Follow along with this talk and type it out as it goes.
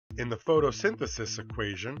In the photosynthesis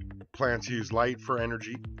equation, plants use light for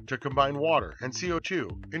energy to combine water and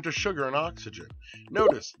CO2 into sugar and oxygen.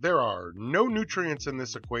 Notice there are no nutrients in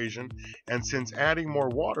this equation, and since adding more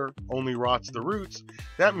water only rots the roots,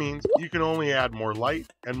 that means you can only add more light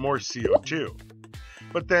and more CO2.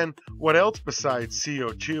 But then, what else besides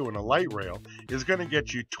CO2 and a light rail is going to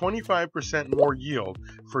get you 25% more yield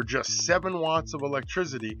for just 7 watts of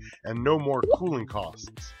electricity and no more cooling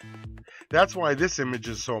costs? That's why this image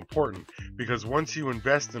is so important, because once you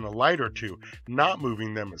invest in a light or two, not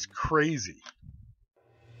moving them is crazy.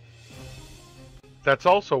 That's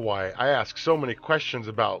also why I ask so many questions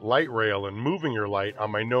about light rail and moving your light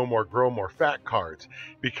on my No More Grow More Fat cards,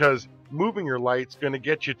 because moving your light's going to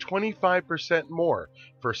get you 25% more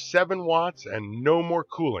for 7 watts and no more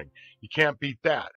cooling. You can't beat that.